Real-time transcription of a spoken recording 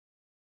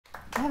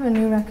I have a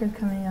new record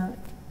coming out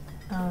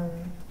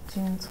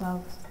June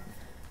 12th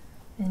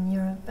in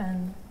Europe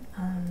and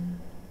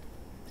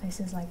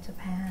places like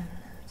Japan,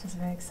 which is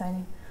very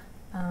exciting.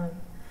 And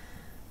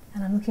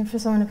I'm looking for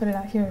someone to put it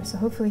out here, so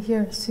hopefully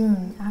here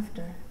soon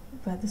after.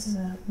 But this is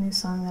a new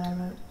song that I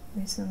wrote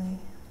recently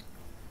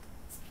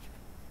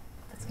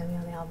that's going to be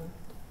on the album.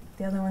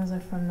 The other ones are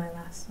from my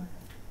last one.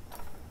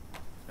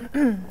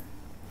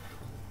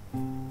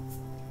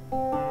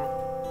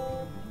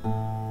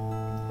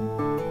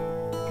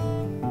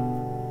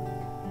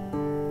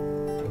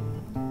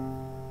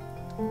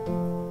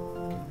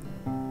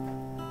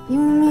 You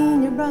and me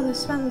and your brother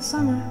spent the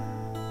summer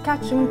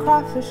catching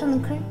crawfish in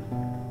the creek,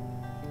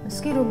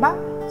 mosquito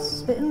bites,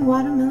 spitting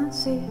watermelon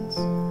seeds.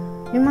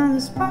 Your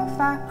mama's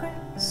perfect grip,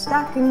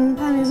 stacking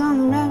pennies on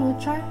the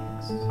railroad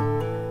tracks.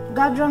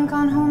 Got drunk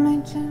on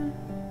homemade gin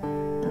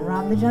and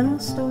robbed the general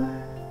store.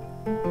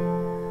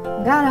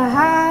 Got a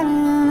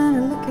hiding and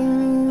a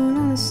licking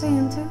and a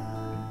seeing too.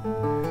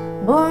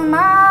 Boy,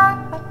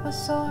 my butt was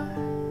sore.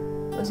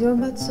 Was your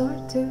butt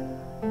sore too?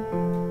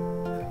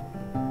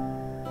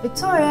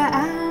 Victoria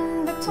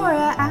Ann,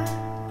 Victoria Ann,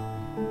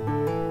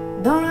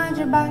 don't ride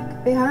your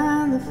bike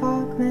behind the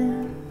fog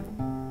man.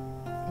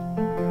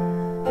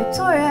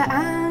 Victoria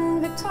Ann,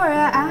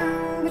 Victoria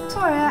Ann,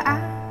 Victoria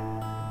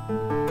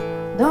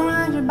Ann, don't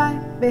ride your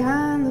bike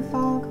behind the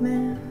fog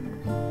man.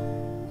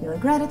 You'll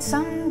regret it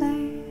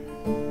someday.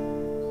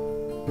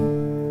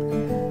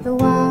 The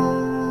why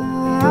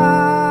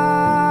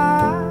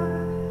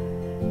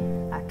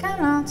I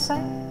cannot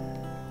say.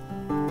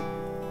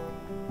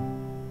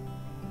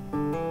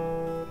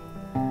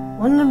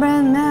 Wonder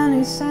bread and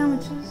mayonnaise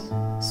sandwiches,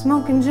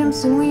 smoking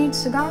Jimson weed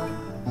cigars,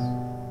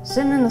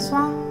 sitting in the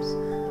swamps.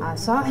 I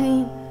saw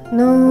Hain,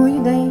 no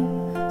you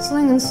dain't,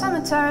 slinging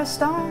cemetery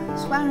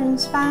stones, wearing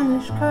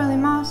Spanish curly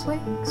moss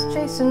wigs,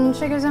 chasing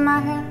chiggers in my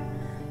hair.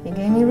 You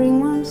gave me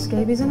ringworms,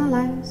 scabies, and a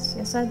lass.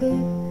 Yes, I did.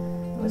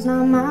 It was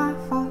not my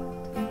fault.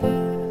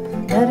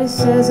 Daddy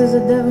says there's a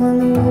devil in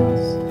the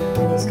woods,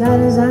 and he's got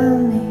his eye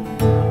on me.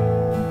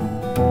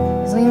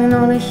 He's leaning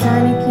on his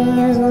shiny cane,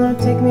 he's gonna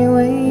take me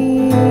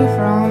away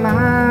for all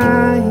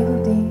my evil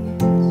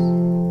deeds.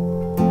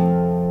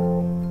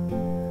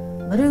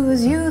 But it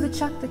was you that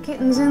chucked the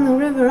kittens in the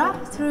river. I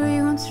threw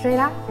you in straight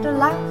after,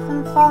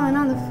 laughing, falling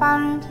on the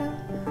fire until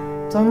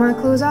tore my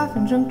clothes off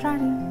and jumped right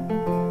in.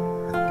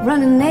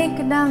 Running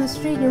naked down the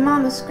street, your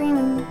mama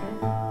screaming,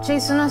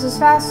 chasing us as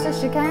fast as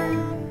she can,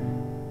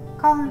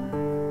 calling,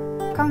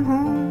 come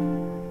home.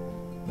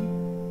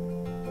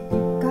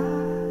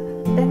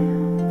 God damn.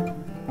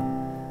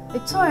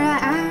 Victoria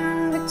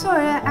Ann,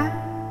 Victoria Ann,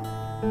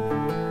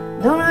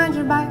 don't ride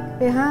your bike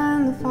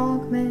behind the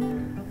fog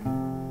man.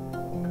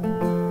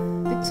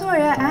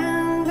 Victoria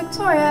Ann,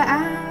 Victoria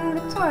Ann,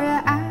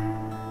 Victoria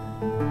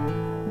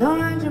Ann, don't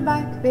ride your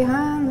bike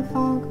behind the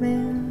fog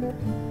man.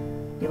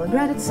 You'll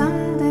regret it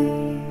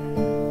someday.